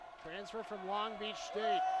Transfer from Long Beach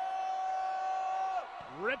State.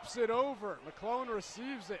 Rips it over. McClone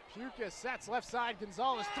receives it. Puka sets left side.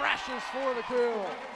 Gonzales thrashes for the kill.